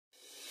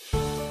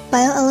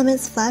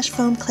Bioelements Flash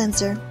Foam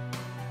Cleanser.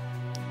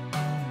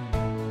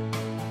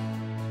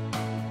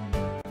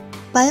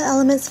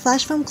 Bioelements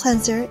Flash Foam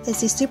Cleanser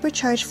is a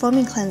supercharged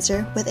foaming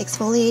cleanser with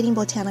exfoliating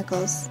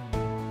botanicals.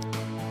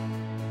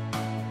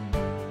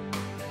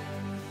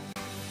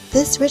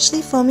 This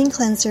richly foaming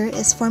cleanser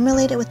is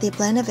formulated with a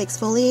blend of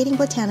exfoliating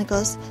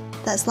botanicals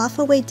that slough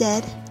away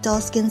dead,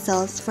 dull skin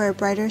cells for a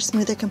brighter,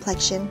 smoother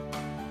complexion.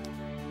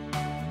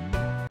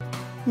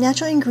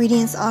 Natural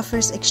ingredients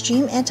offers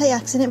extreme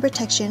antioxidant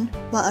protection,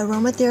 while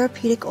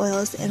aromatherapeutic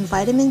oils and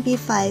vitamin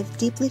B5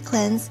 deeply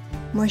cleanse,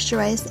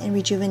 moisturize, and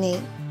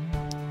rejuvenate.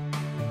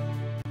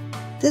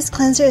 This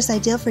cleanser is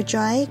ideal for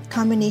dry,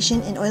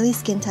 combination, and oily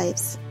skin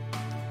types.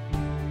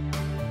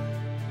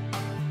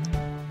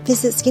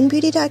 Visit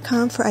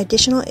skinbeauty.com for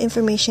additional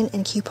information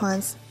and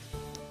coupons.